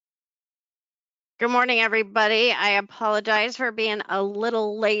Good morning, everybody. I apologize for being a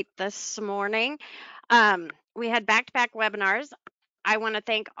little late this morning. We had back-to-back webinars. I want to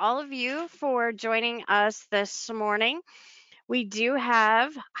thank all of you for joining us this morning. We do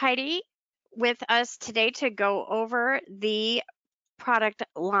have Heidi with us today to go over the product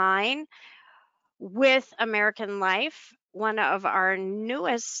line with American Life, one of our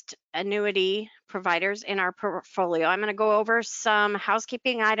newest annuity providers in our portfolio. I'm going to go over some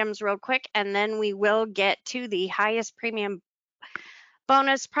housekeeping items real quick, and then we will get to the highest premium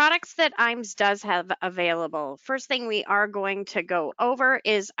bonus products that IAMS does have available. First thing we are going to go over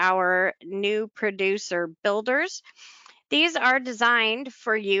is our new producer builders. These are designed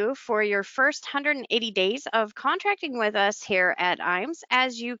for you for your first 180 days of contracting with us here at IAMS.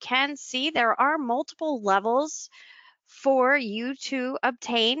 As you can see, there are multiple levels for you to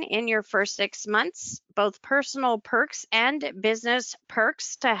obtain in your first 6 months, both personal perks and business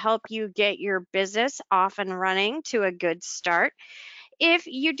perks to help you get your business off and running to a good start. If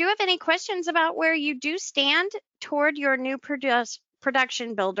you do have any questions about where you do stand toward your new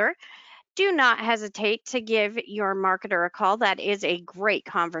production builder, do not hesitate to give your marketer a call. That is a great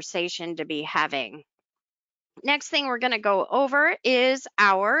conversation to be having. Next thing we're going to go over is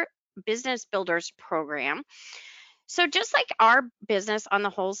our business builders program. So just like our business on the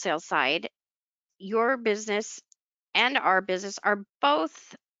wholesale side, your business and our business are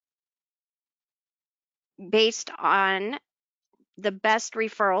both based on the best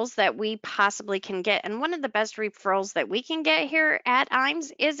referrals that we possibly can get. And one of the best referrals that we can get here at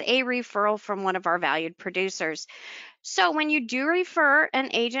IAMS is a referral from one of our valued producers. So when you do refer an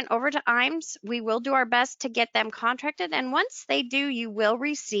agent over to IAMS, we will do our best to get them contracted. And once they do, you will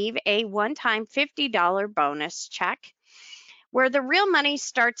receive a one-time $50 bonus check. Where the real money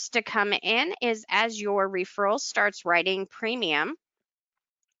starts to come in is as your referral starts writing premium.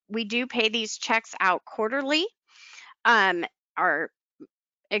 We do pay these checks out quarterly. Our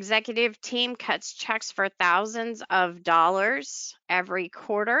executive team cuts checks for thousands of dollars every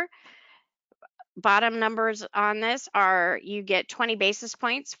quarter. Bottom numbers on this are you get 20 basis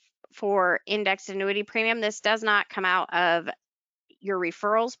points for indexed annuity premium. This does not come out of your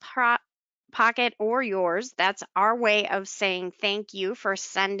referrals pocket or yours. That's our way of saying thank you for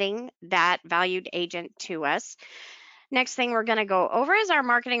sending that valued agent to us. Next thing we're going to go over is our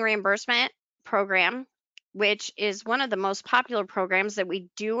marketing reimbursement program, which is one of the most popular programs that we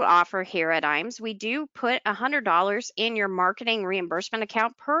do offer here at IAMS. We do put $100 in your marketing reimbursement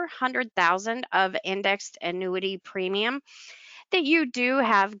account per 100,000 of indexed annuity premium that you do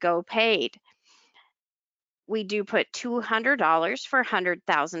have go paid. We do put $200 for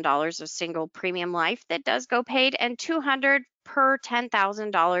 $100,000 of single premium life that does go paid, and $200 per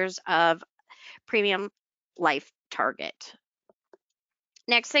 $10,000 of premium life target.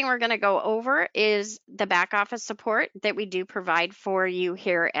 Next thing we're going to go over is the back office support that we do provide for you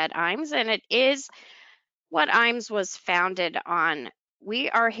here at IAMS, and it is what IAMS was founded on. We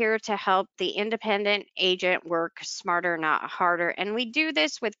are here to help the independent agent work smarter, not harder, and we do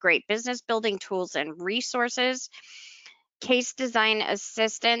this with great business building tools and resources. Case design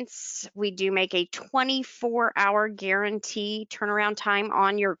assistance, we do make a 24-hour guarantee turnaround time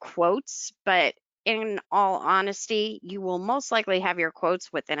on your quotes, but in all honesty, you will most likely have your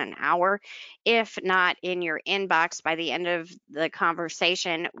quotes within an hour, if not in your inbox by the end of the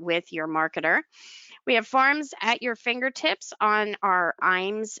conversation with your marketer. We have forms at your fingertips on our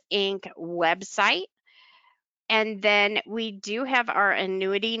IAMS Inc. website. And then we do have our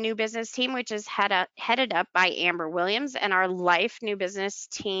annuity new business team, which is headed up by Amber Williams, and our life new business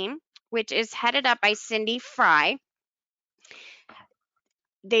team, which is headed up by Cindy Fry.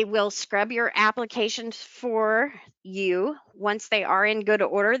 They will scrub your applications for you. Once they are in good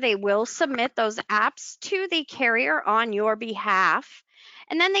order, they will submit those apps to the carrier on your behalf.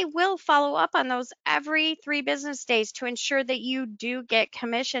 And then they will follow up on those every 3 business days to ensure that you do get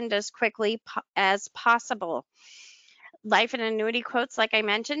commissioned as quickly as possible. Life and annuity quotes, like I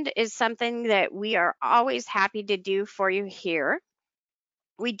mentioned, is something that we are always happy to do for you here.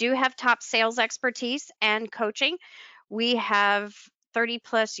 We do have top sales expertise and coaching. We have 30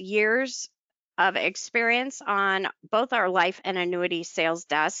 plus years of experience on both our life and annuity sales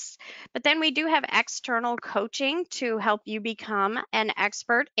desks. But then we do have external coaching to help you become an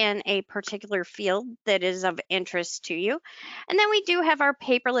expert in a particular field that is of interest to you. And then we do have our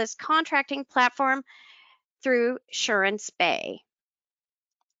paperless contracting platform through Surance Bay.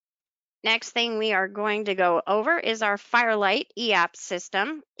 Next thing we are going to go over is our Firelight EAP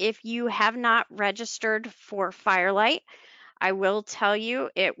system. If you have not registered for Firelight, I will tell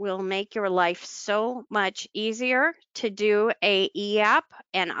you, it will make your life so much easier to do a e-app,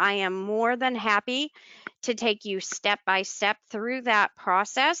 and I am more than happy to take you step by step through that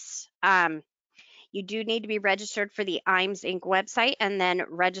process. You do need to be registered for the IAMS Inc. website and then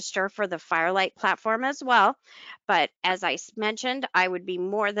register for the Firelight platform as well. But as I mentioned, I would be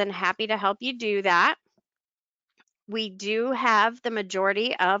more than happy to help you do that. We do have the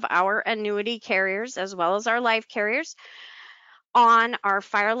majority of our annuity carriers as well as our life carriers on our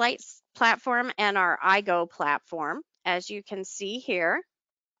Firelight platform and our iGo platform, as you can see here.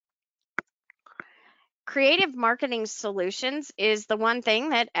 Creative marketing solutions is the one thing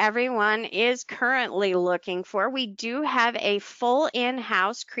that everyone is currently looking for. We do have a full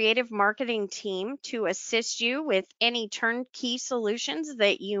in-house creative marketing team to assist you with any turnkey solutions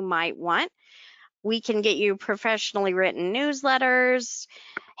that you might want. We can get you professionally written newsletters,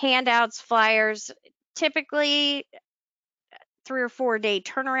 handouts, flyers, typically 3 or 4 day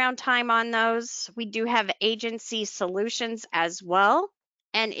turnaround time on those. We do have agency solutions as well.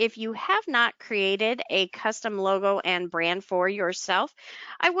 And if you have not created a custom logo and brand for yourself,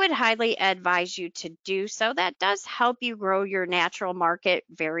 I would highly advise you to do so. That does help you grow your natural market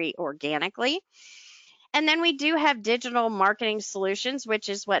very organically. And then we do have digital marketing solutions, which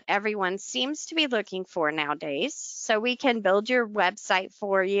is what everyone seems to be looking for nowadays. So we can build your website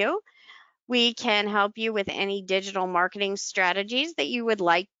for you. We can help you with any digital marketing strategies that you would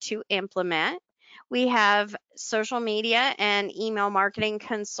like to implement. We have social media and email marketing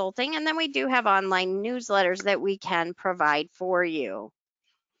consulting, and then we do have online newsletters that we can provide for you.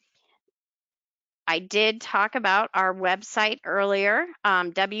 I did talk about our website earlier,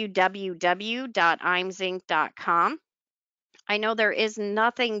 www.imzinc.com. I know there is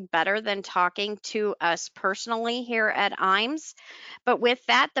nothing better than talking to us personally here at IAMS, but with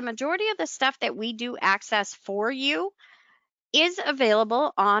that, the majority of the stuff that we do access for you is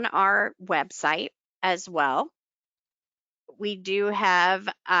available on our website as well. We do have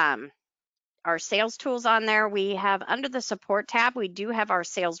our sales tools on there. We have under the support tab, we do have our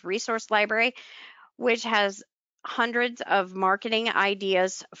sales resource library, which has hundreds of marketing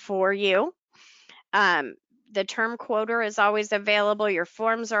ideas for you. The term quoter is always available. Your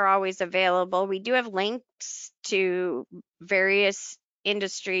forms are always available. We do have links to various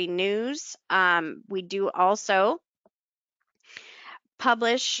industry news. We do also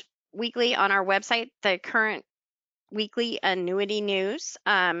publish weekly on our website the current weekly annuity news.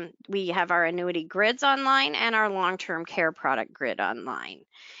 We have our annuity grids online and our long-term care product grid online.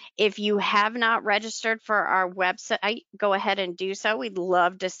 If you have not registered for our website, go ahead and do so. We'd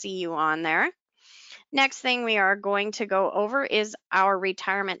love to see you on there. Next thing we are going to go over is our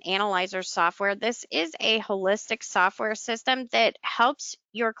retirement analyzer software. This is a holistic software system that helps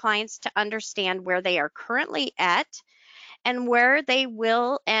your clients to understand where they are currently at and where they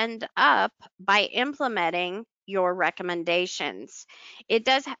will end up by implementing your recommendations. It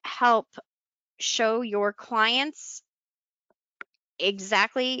does help show your clients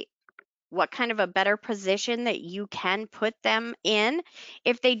exactly what kind of a better position that you can put them in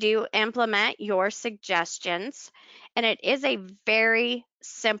if they do implement your suggestions. And it is a very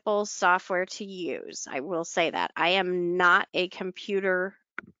simple software to use. I will say that. I am not a computer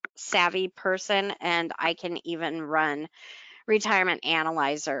savvy person, and I can even run retirement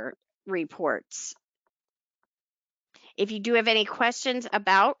analyzer reports. If you do have any questions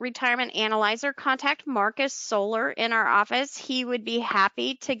about Retirement Analyzer, contact Marcus Solar in our office. He would be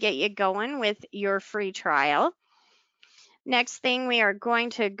happy to get you going with your free trial. Next thing we are going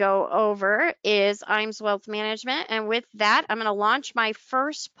to go over is IAMS Wealth Management. And with that, I'm going to launch my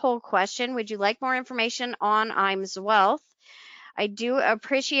first poll question. Would you like more information on IAMS Wealth? I do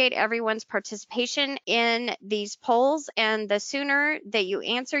appreciate everyone's participation in these polls, and the sooner that you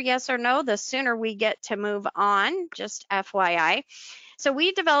answer yes or no, the sooner we get to move on, just FYI. So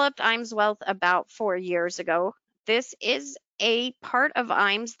we developed IAMS Wealth about 4 years ago. This is a part of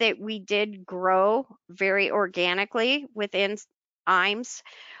IAMS that we did grow very organically within IAMS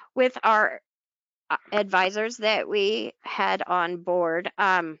with our advisors that we had on board.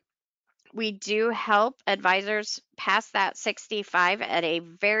 We do help advisors pass that 65 at a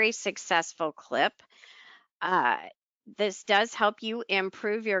very successful clip. This does help you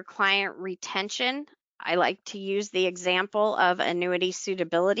improve your client retention. I like to use the example of annuity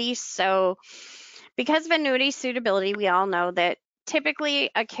suitability. So because of annuity suitability, we all know that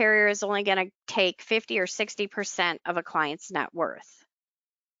typically a carrier is only going to take 50 or 60% of a client's net worth.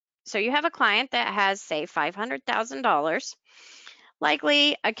 So you have a client that has, say, $500,000.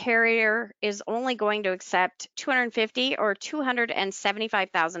 Likely a carrier is only going to accept $250,000 or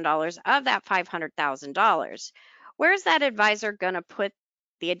 $275,000 of that $500,000. Where's that advisor going to put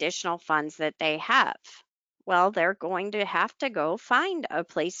the additional funds that they have? Well, they're going to have to go find a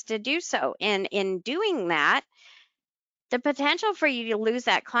place to do so. And in doing that, the potential for you to lose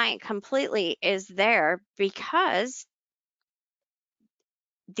that client completely is there, because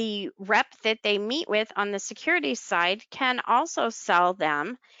the rep that they meet with on the security side can also sell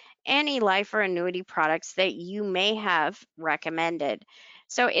them any life or annuity products that you may have recommended.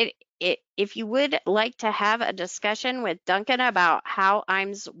 So if you would like to have a discussion with Duncan about how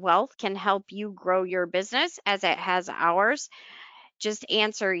IAMS Wealth can help you grow your business as it has ours, just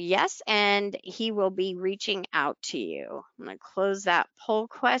answer yes, and he will be reaching out to you. I'm going to close that poll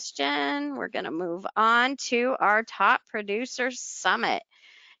question. We're going to move on to our Top Producer Summit.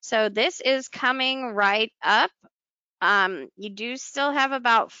 So this is coming right up. You do still have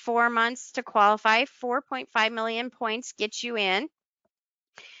about 4 months to qualify. 4.5 million points get you in.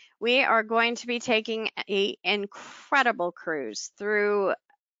 We are going to be taking an incredible cruise through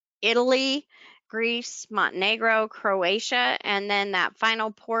Italy, Greece, Montenegro, Croatia, and then that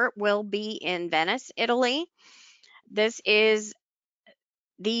final port will be in Venice, Italy. This is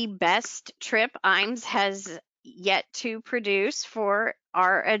the best trip IAMS has yet to produce for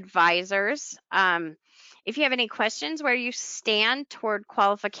our advisors. If you have any questions where you stand toward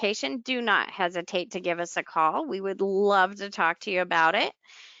qualification, do not hesitate to give us a call. We would love to talk to you about it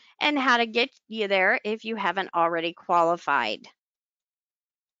and how to get you there if you haven't already qualified.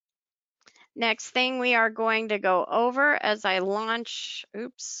 Next thing we are going to go over as I launch,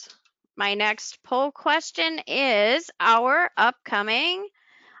 my next poll question is our upcoming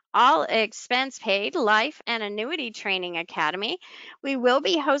all expense paid life and annuity training academy. We will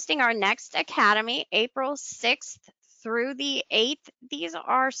be hosting our next academy April 6th through the 8th. These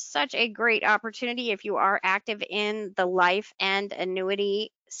are such a great opportunity if you are active in the life and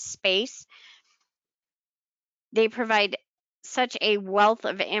annuity space. They provide such a wealth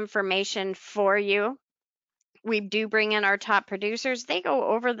of information for you. We do bring in our top producers. They go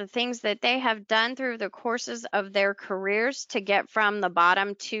over the things that they have done through the courses of their careers to get from the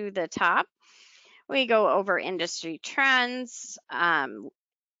bottom to the top. We go over industry trends,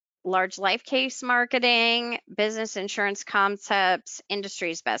 large life case marketing, business insurance concepts,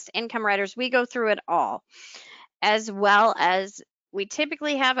 industry's best income writers. We go through it all, as well as we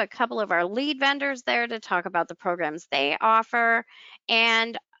typically have a couple of our lead vendors there to talk about the programs they offer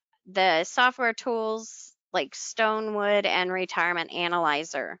and the software tools like Stonewood and Retirement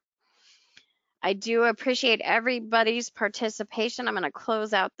Analyzer. I do appreciate everybody's participation. I'm going to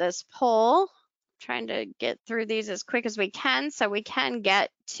close out this poll, trying to get through these as quick as we can so we can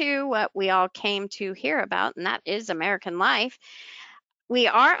get to what we all came to hear about, and that is American Life. We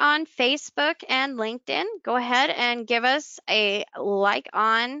are on Facebook and LinkedIn. Go ahead and give us a like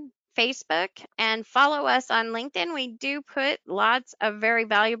on Facebook and follow us on LinkedIn. We do put lots of very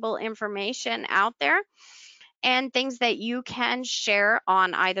valuable information out there and things that you can share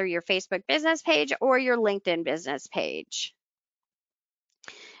on either your Facebook business page or your LinkedIn business page.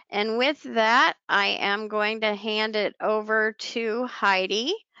 And with that, I am going to hand it over to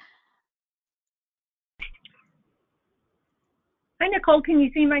Heidi. Hi, Nicole. Can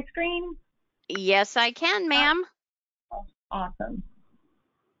you see my screen? Yes, I can, ma'am. Awesome.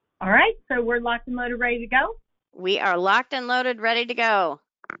 All right, so we're locked and loaded, ready to go? We are locked and loaded, ready to go.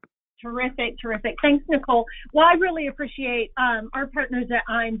 Terrific, terrific. Thanks, Nicole. Well, I really appreciate our partners at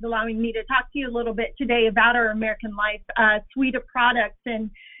IAMS allowing me to talk to you a little bit today about our American Life suite of products. And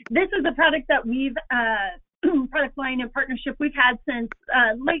this is a product that we've, product line and partnership we've had since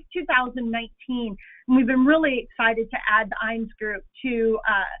late 2019. And we've been really excited to add the IAMS group to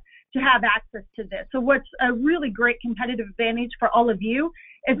have access to this. So what's a really great competitive advantage for all of you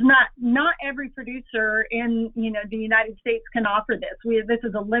is not every producer in the United States can offer this. This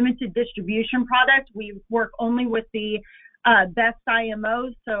is a limited distribution product. We work only with the best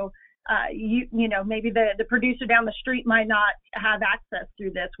IMOs. So maybe the producer down the street might not have access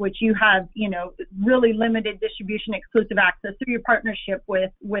through this, which you have really limited distribution, exclusive access through your partnership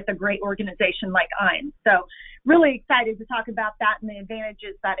with a great organization like IAMS. So really excited to talk about that and the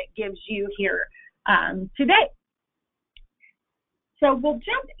advantages that it gives you here today. So we'll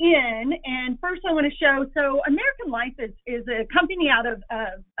jump in, and first I want to show, so American Life is a company out of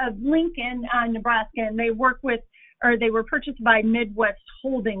Lincoln, Nebraska, and they were purchased by Midwest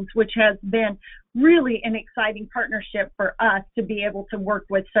Holdings, which has been really an exciting partnership for us to be able to work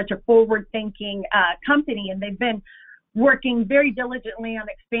with such a forward-thinking company, and they've been working very diligently on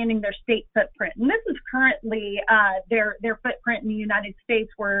expanding their state footprint. And this is currently their footprint in the United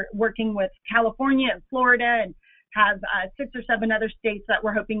States. We're working with California and Florida and have 6 or 7 other states that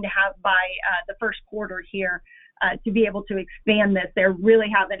we're hoping to have by the first quarter here to be able to expand this. They really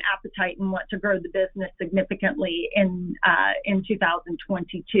have an appetite and want to grow the business significantly in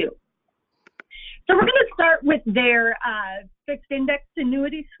 2022. So we're going to start with their fixed index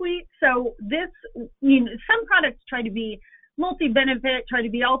annuity suite. So this, some products try to be multi-benefit, try to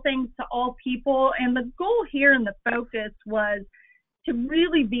be all things to all people. And the goal here and the focus was to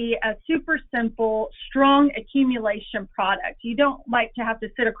really be a super simple, strong accumulation product. You don't like to have to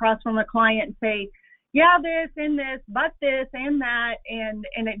sit across from a client and say, yeah, this and this, but this and that, and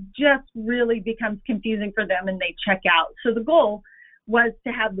it just really becomes confusing for them and they check out. So the goal was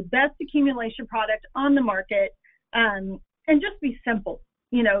to have the best accumulation product on the market, and just be simple.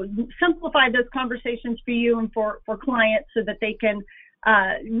 Simplify those conversations for you and for clients so that they can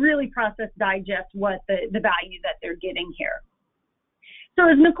really process, digest what the value that they're getting here. So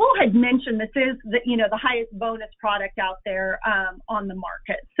as Nicole had mentioned, this is the highest bonus product out there on the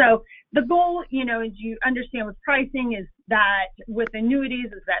market. So the goal, as you understand with pricing, is that with annuities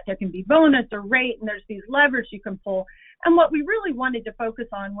is that there can be bonus or rate, and there's these levers you can pull. And what we really wanted to focus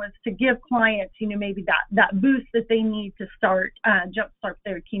on was to give clients, maybe that boost that they need to jumpstart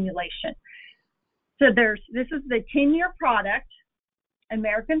their accumulation. So this is the 10-year product,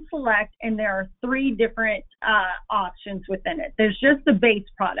 American Select, and there are 3 different options within it. There's just the base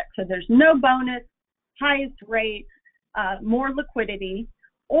product, so there's no bonus, highest rate, more liquidity,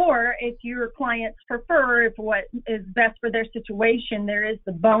 or if your clients prefer, if what is best for their situation, there is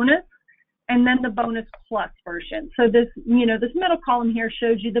the bonus and then the bonus plus version. So this middle column here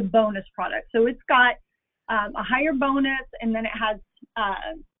shows you the bonus product. So it's got a higher bonus, and then it has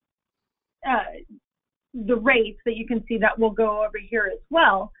the rates that you can see that will go over here as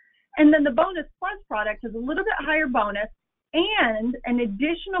well. And then the bonus plus product is a little bit higher bonus and an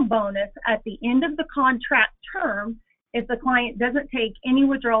additional bonus at the end of the contract term if the client doesn't take any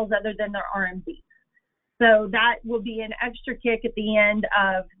withdrawals other than their RMDs. So that will be an extra kick at the end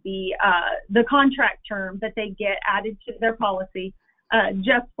of the contract term that they get added to their policy,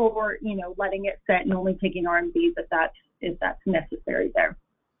 just for letting it set and only taking RMDs if that's necessary there.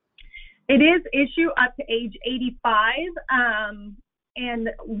 It is issue up to age 85. And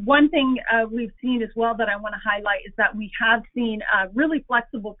one thing we've seen as well that I want to highlight is that we have seen really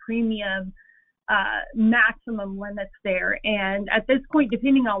flexible premium maximum limits there. And at this point,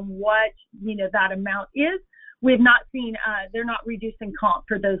 depending on what that amount is, we have not seen, they're not reducing comp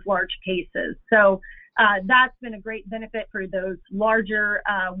for those large cases. So that's been a great benefit for those larger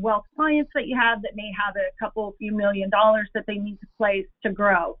wealth clients that you have that may have a few $1 million that they need to place to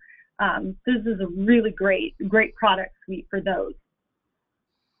grow. This is a really great product suite for those.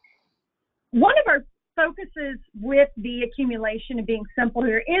 One of our focuses with the accumulation and being simple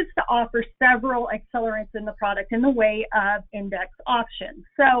here is to offer several accelerants in the product in the way of index options.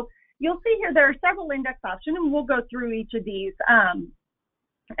 So you'll see here there are several index options, and we'll go through each of these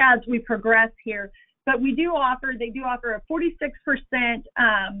as we progress here. But they do offer a 46%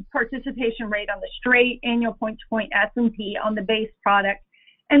 participation rate on the straight annual point-to-point S&P on the base product.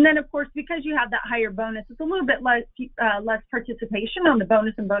 And then, of course, because you have that higher bonus, it's a little bit less participation on the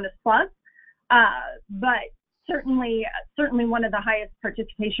bonus and bonus plus. But certainly one of the highest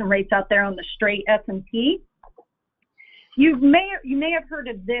participation rates out there on the straight S&P. You may have heard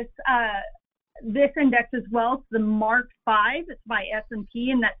of this index as well. It's the Mark 5. It's by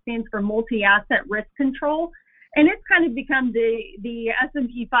S&P, and that stands for Multi-Asset Risk Control. And it's kind of become the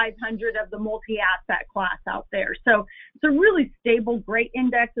S&P 500 of the multi-asset class out there. So it's a really stable, great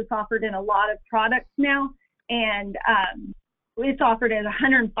index. It's offered in a lot of products now, and it's offered at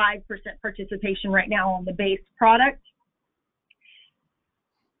 105% participation right now on the base product.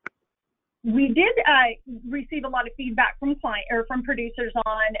 We did receive a lot of feedback from producers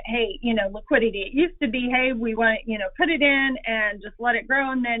on, hey, liquidity. It used to be, hey, we want, put it in and just let it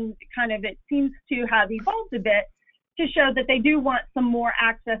grow. And then kind of it seems to have evolved a bit to show that they do want some more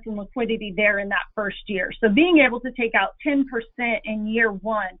access and liquidity there in that first year. So being able to take out 10% in year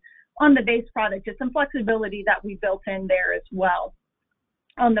one on the base product is some flexibility that we built in there as well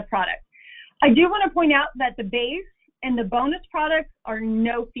on the product. I do want to point out that the base and the bonus products are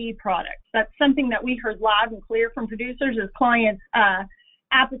no fee products. That's something that we heard loud and clear from producers as clients'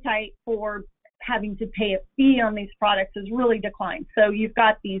 appetite for having to pay a fee on these products has really declined. So you've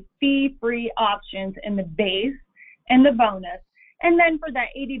got these fee-free options in the base and the bonus. And then for that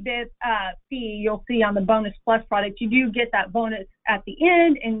 80 bit fee, you'll see on the bonus plus product, you do get that bonus at the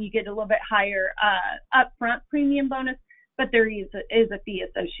end, and you get a little bit higher upfront premium bonus, but there is a fee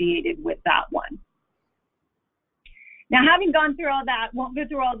associated with that one. Now, having gone through all that, won't go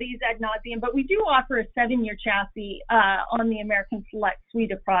through all these ad nauseum, but we do offer a 7-year chassis on the American Select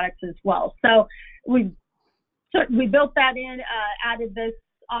suite of products as well. So we So we built that in, added this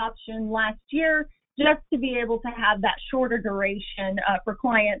option last year just to be able to have that shorter duration for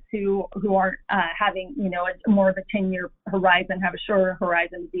clients who aren't having, more of a 10-year horizon, have a shorter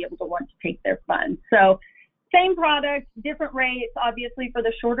horizon to be able to want to take their funds. So same product, different rates, obviously for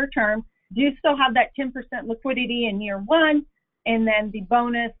the shorter term. Do still have that 10% liquidity in year one, and then the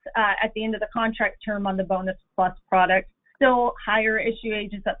bonus at the end of the contract term on the Bonus Plus product. Still higher issue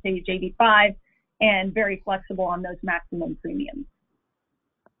ages up to age 85, and very flexible on those maximum premiums.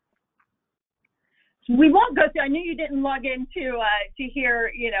 We won't go through, I knew you didn't log in to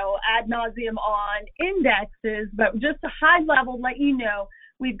hear, ad nauseum on indexes, but just a high level, let you know,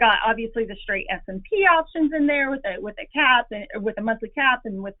 we've got obviously the straight S&P options in there with a cap, and with a monthly cap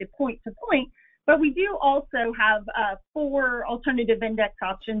and with the point to point, but we do also have 4 alternative index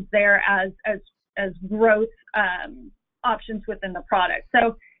options there as growth options within the product.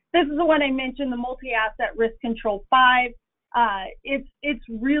 So this is the one I mentioned, the multi-asset risk control 5. It's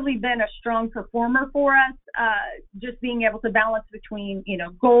really been a strong performer for us, just being able to balance between,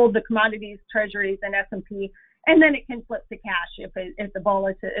 gold, the commodities, treasuries, and S&P, and then it can flip to cash if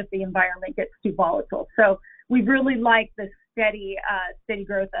the environment gets too volatile. So we really like the steady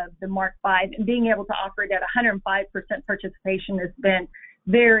growth of the Mark V, and being able to offer it at 105% participation has been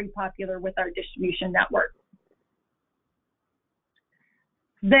very popular with our distribution network.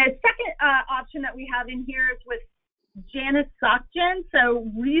 The second option that we have in here is with Janus SocGen, so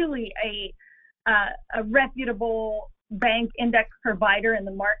really a reputable bank index provider in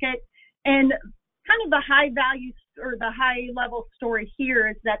the market. And kind of the high value or the high level story here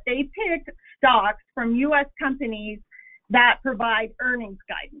is that they pick stocks from U.S. companies that provide earnings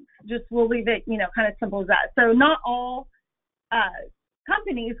guidance. Just we'll leave it, kind of simple as that. So not all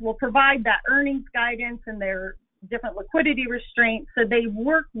companies will provide that earnings guidance, and their different liquidity restraints. So they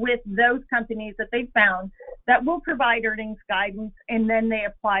work with those companies that they found that will provide earnings guidance, and then they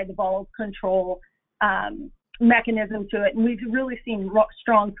apply the vol control mechanism to it. And we've really seen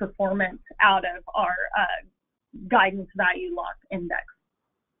strong performance out of our guidance value lock index.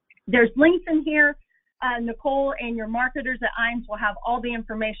 There's links in here. Nicole and your marketers at IAMS will have all the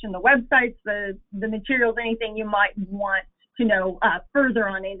information, the websites, the materials, anything you might want to know further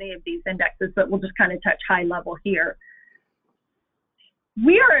on any of these indexes, but we'll just kind of touch high level here.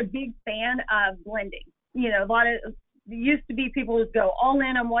 We are a big fan of blending. It used to be people would go all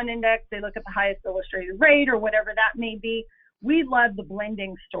in on one index, they look at the highest illustrated rate or whatever that may be. We love the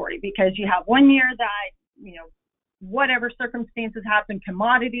blending story because you have one year that, whatever circumstances happened,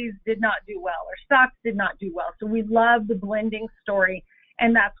 commodities did not do well or stocks did not do well. So we love the blending story.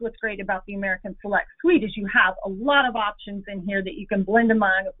 And that's what's great about the American Select Suite is you have a lot of options in here that you can blend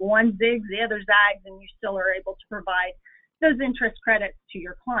among. If one zigs, the other zags, and you still are able to provide those interest credits to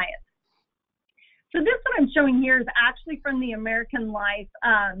your clients. So this one I'm showing here is actually from the American Life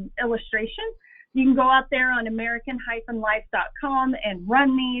illustration. You can go out there on american-life.com and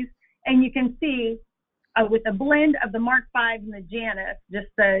run these, and you can see with a blend of the Mark V and the Janus,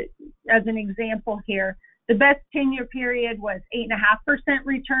 just as an example here, the best 10-year period was 8.5%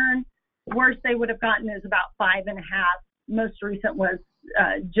 return. The worst they would have gotten is about 5.5%. Most recent was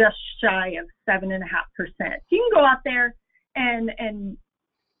just shy of 7.5%. So you can go out there and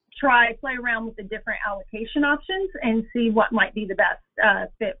play around with the different allocation options and see what might be the best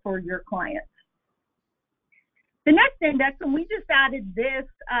fit for your clients. The next index, and we just added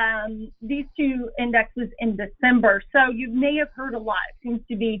these 2 indexes in December. So you may have heard a lot. It seems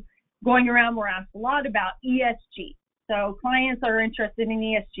to be going around, we're asked a lot about ESG. So clients are interested in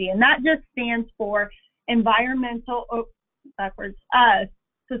ESG, and that just stands for environmental,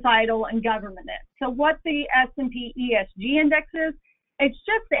 societal, and governance. So what the S&P ESG index is, it's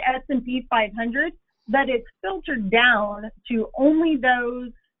just the S&P 500, but it's filtered down to only those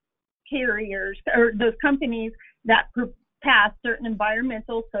carriers or those companies that pass certain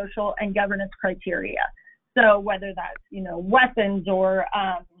environmental, social, and governance criteria. So whether that's, weapons or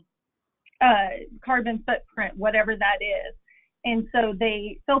carbon footprint, whatever that is. And so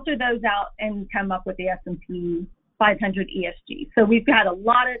they filter those out and come up with the S&P 500 ESG. So we've had a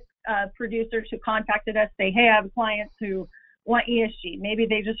lot of producers who contacted us say, hey, I have clients who want ESG. Maybe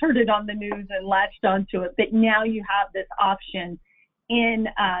they just heard it on the news and latched onto it, but now you have this option in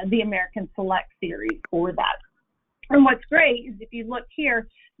the American Select series for that. And what's great is if you look here,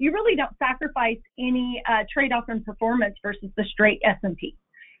 you really don't sacrifice any trade-off in performance versus the straight S&P.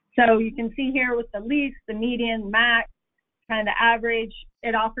 So you can see here with the least, the median, max, kind of the average,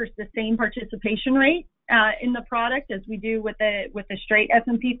 it offers the same participation rate in the product as we do with the straight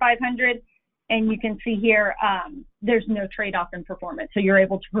S&P 500. And you can see here, there's no trade-off in performance. So you're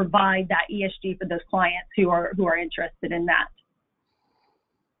able to provide that ESG for those clients who are interested in that.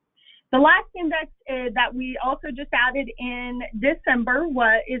 The last index that we also just added in December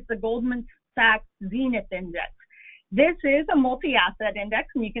is the Goldman Sachs Zenith Index. This is a multi-asset index,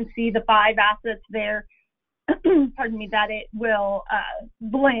 and you can see the 5 assets there, pardon me, that it will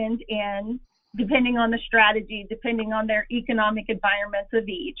blend in depending on the strategy, depending on their economic environments of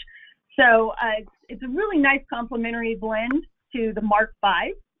each. So it's a really nice complementary blend to the Mark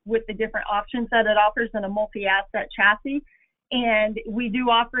V with the different options that it offers in a multi-asset chassis. And we do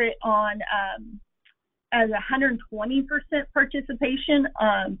offer it on as 120% participation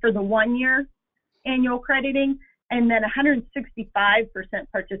for the 1-year annual crediting, and then 165%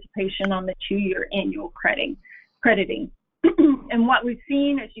 participation on the 2-year annual crediting. And what we've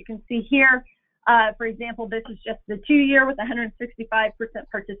seen, as you can see here, for example, this is just the 2-year with 165%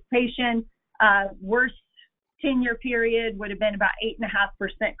 participation. Worst 10-year period would have been about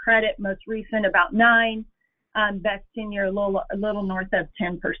 8.5% credit. Most recent, about 9%. Best 10-year, a little north of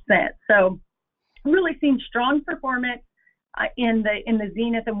 10%. So really seeing strong performance in the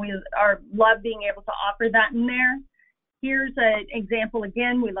Zenith, and we love being able to offer that in there. Here's an example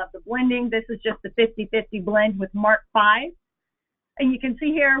again. We love the blending. This is just the 50-50 blend with Mark V. And you can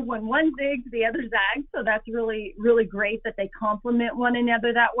see here, when one zigs, the other zags. So that's really, really great that they complement one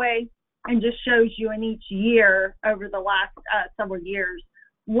another that way, and just shows you in each year over the last several years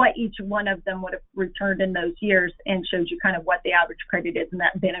what each one of them would have returned in those years, and shows you kind of what the average credit is and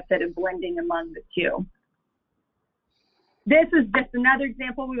that benefit of blending among the two. This is just another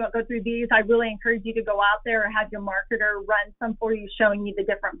example. We won't go through these. I really encourage you to go out there or have your marketer run some for you, showing you the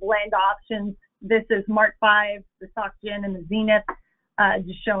different blend options. This is Mark V, the SocGen, and the Zenith,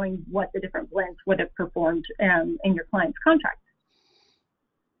 just showing what the different blends would have performed in your client's contract.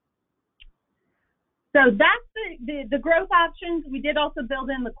 So that's the growth options. We did also build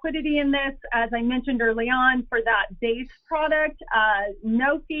in liquidity in this, as I mentioned early on, for that base product,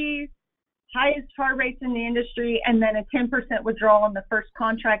 no fees, highest par rates in the industry, and then a 10% withdrawal in the first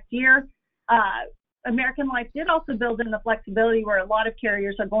contract year. American Life did also build in the flexibility where a lot of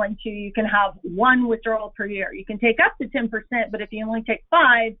carriers are going to, you can have 1 withdrawal per year. You can take up to 10%, but if you only take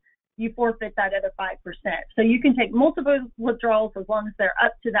 5, you forfeit that other 5%. So you can take multiple withdrawals as long as they're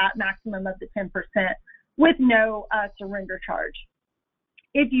up to that maximum of the 10% with no surrender charge.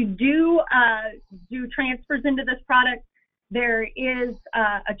 If you do transfers into this product, there is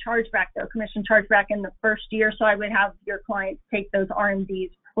a chargeback, though, commission chargeback in the first year. So I would have your clients take those RMDs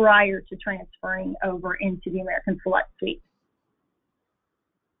prior to transferring over into the American Select Suite.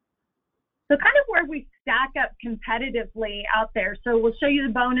 So kind of where we stack up competitively out there. So we'll show you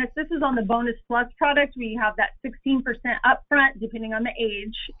the bonus. This is on the Bonus Plus product. We have that 16% upfront, depending on the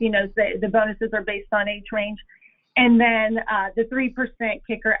age. You know, the bonuses are based on age range. And then the 3%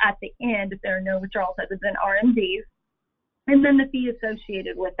 kicker at the end if there are no withdrawals other than RMDs. And then the fee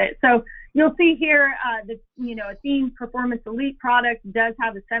associated with it. So you'll see here, a Theme Performance Elite product does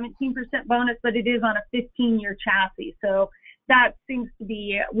have a 17% bonus, but it is on a 15-year chassis. So that seems to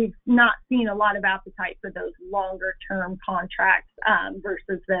be, we've not seen a lot of appetite for those longer term contracts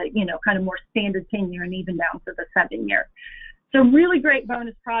versus the, kind of more standard 10-year and even down to the 7-year. So really great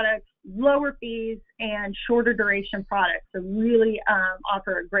bonus products, lower fees, and shorter duration products. So really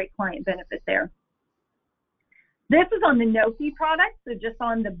offer a great client benefit there. This is on the no fee product, so just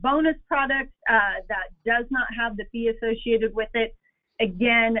on the bonus product that does not have the fee associated with it.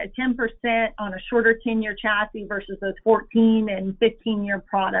 Again, a 10% on a shorter 10-year chassis versus those 14 and 15-year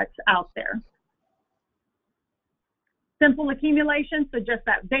products out there. Simple accumulation, so just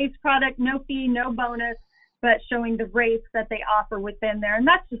that base product, no fee, no bonus, but showing the rates that they offer within there. And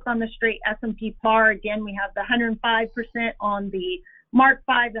that's just on the straight S&P par. Again, we have the 105% on the Mark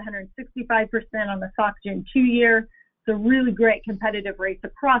V, the 165% on the SocGen 2-year. So really great competitive rates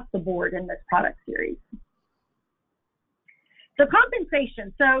across the board in this product series. So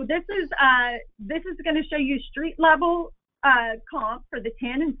compensation. So this is going to show you street level comp for the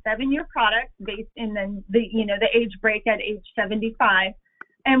 10 and 7-year products based in the age break at age 75.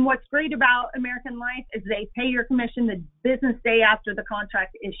 And what's great about American Life is they pay your commission the business day after the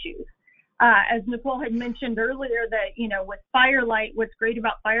contract issues. As Nicole had mentioned earlier that, with Firelight, what's great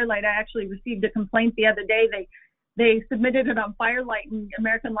about Firelight, I actually received a complaint the other day. They submitted it on Firelight and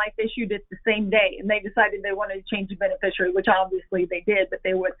American Life issued it the same day, and they decided they wanted to change the beneficiary, which obviously they did, but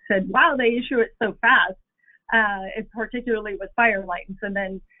they said, wow, they issue it so fast, particularly with Firelight. And so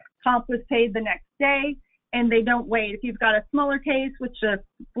then comp was paid the next day, and they don't wait. If you've got a smaller case, which are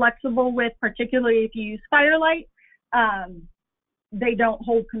flexible with, particularly if you use Firelight, they don't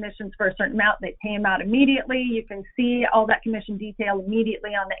hold commissions for a certain amount. They pay them out immediately. You can see all that commission detail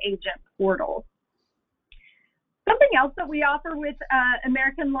immediately on the agent portal. Something else that we offer with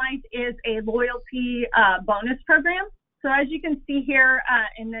American Life is a loyalty bonus program. So as you can see here,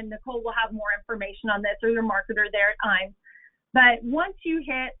 and then Nicole will have more information on this, or your marketer there at IAMS. But once you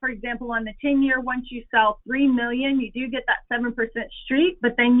hit, for example, on the 10-year, once you sell $3 million, you do get that 7% streak,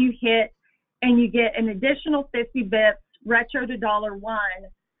 but then you hit and you get an additional 50 bips retro to $1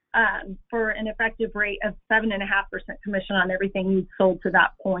 for an effective rate of 7.5% commission on everything you've sold to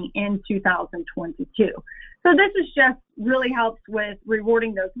that point in 2022. So this is just really helps with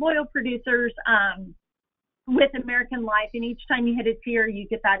rewarding those loyal producers with American Life. And each time you hit a tier, you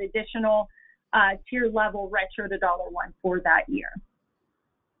get that additional tier level retro to $1 for that year.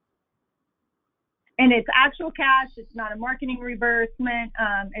 And it's actual cash. It's not a marketing reimbursement.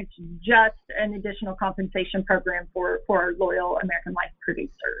 It's just an additional compensation program for our loyal American Life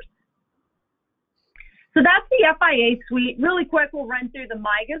producers. So that's the FIA suite. Really quick, we'll run through the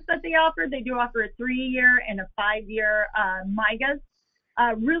MIGAs that they offer. They do offer a 3-year and a 5-year MIGAs.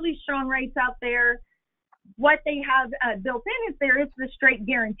 Really strong rates out there. What they have built in is there is the straight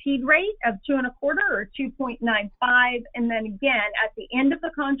guaranteed rate of 2.25 or 2.95. And then again, at the end of the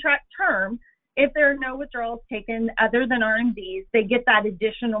contract term, if there are no withdrawals taken other than RMDs, they get that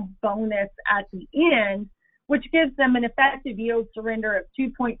additional bonus at the end, which gives them an effective yield surrender of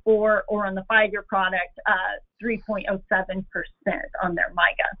 2.4 or on the 5-year product, 3.07% on their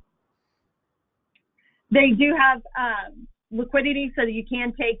MIGA. They do have liquidity so that you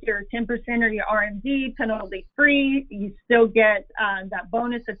can take your 10% or your RMD penalty free. You still get that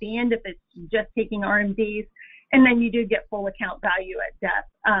bonus at the end if it's just taking RMDs. And then you do get full account value at death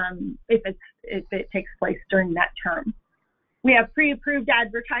if it takes place during that term. We have pre-approved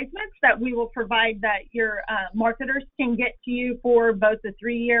advertisements that we will provide that your marketers can get to you for both the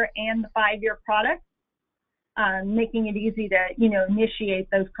 3-year and the 5-year product, making it easy to initiate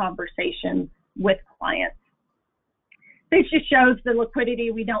those conversations with clients. This just shows the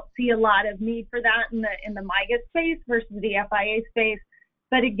liquidity. We don't see a lot of need for that in the MIGA space versus the FIA space.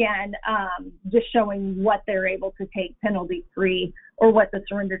 But again, just showing what they're able to take penalty free or what the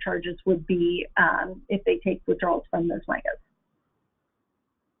surrender charges would be if they take withdrawals from those MIGAs.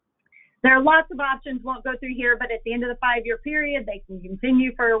 There are lots of options, won't go through here, but at the end of the 5-year period, they can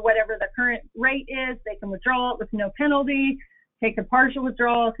continue for whatever the current rate is. They can withdraw it with no penalty, take a partial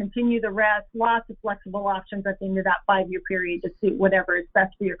withdrawal, continue the rest. Lots of flexible options at the end of that 5-year period to suit whatever is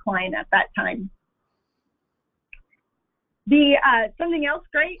best for your client at that time. Something else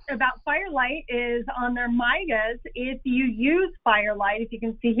great about Firelight is on their MIGAs, if you use Firelight, if you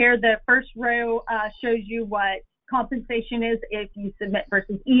can see here, the first row shows you what compensation is if you submit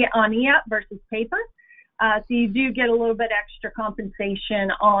versus on e-app versus paper. So you do get a little bit extra compensation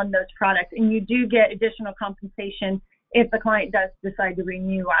on those products, and you do get additional compensation if the client does decide to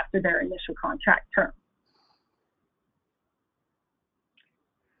renew after their initial contract term.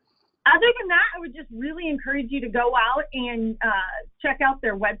 Other than that, I would just really encourage you to go out and check out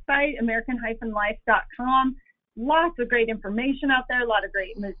their website, american-life.com. Lots of great information out there, a lot of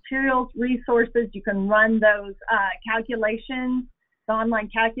great materials, resources. You can run those calculations, the online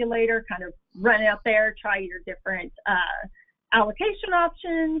calculator, kind of run it out there, try your different allocation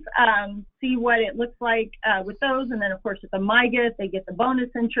options, see what it looks like with those. And then, of course, with the MIGA, if they get the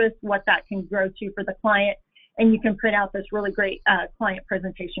bonus interest, what that can grow to for the client. And you can print out this really great client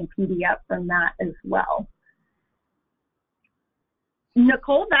presentation PDF from that as well.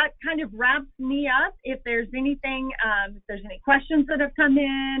 Nicole, that kind of wraps me up. If there's anything, if there's any questions that have come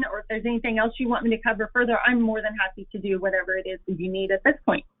in, or if there's anything else you want me to cover further, I'm more than happy to do whatever it is that you need at this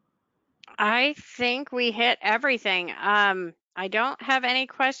point. I think we hit everything. I don't have any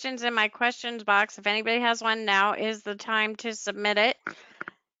questions in my questions box. If anybody has one, now is the time to submit it.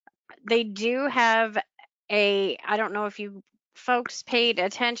 They do have I don't know if you folks paid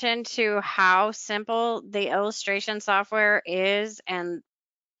attention to how simple the illustration software is and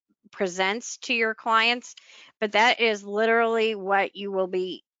presents to your clients, but that is literally what you will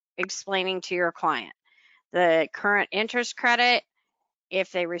be explaining to your client. The current interest credit,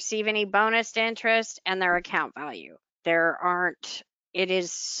 if they receive any bonus interest, and their account value. It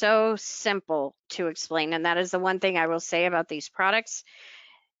is so simple to explain, and that is the one thing I will say about these products.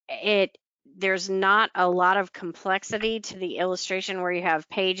 There's not a lot of complexity to the illustration where you have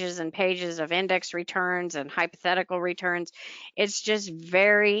pages and pages of index returns and hypothetical returns. It's just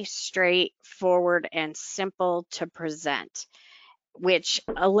very straightforward and simple to present, which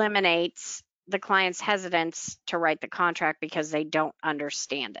eliminates the client's hesitance to write the contract because they don't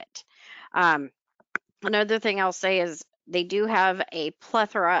understand it. Another thing I'll say is They do have a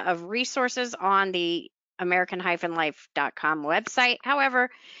plethora of resources on the American-Life.com website. However,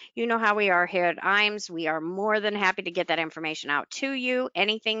 you know how we are here at IAMS. We are more than happy to get that information out to you.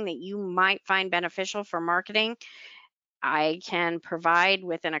 Anything that you might find beneficial for marketing, I can provide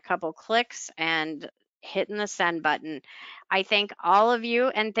within a couple clicks and hitting the send button. I thank all of you,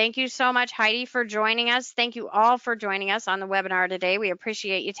 and thank you so much, Heidi, for joining us. Thank you all for joining us on the webinar today. We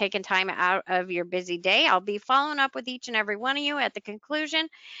appreciate you taking time out of your busy day. I'll be following up with each and every one of you at the conclusion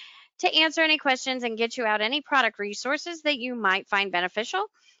to answer any questions and get you out any product resources that you might find beneficial.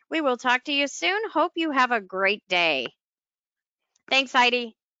 We will talk to you soon. Hope you have a great day. Thanks,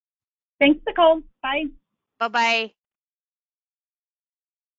 Heidi. Thanks, Nicole. Bye. Bye-bye.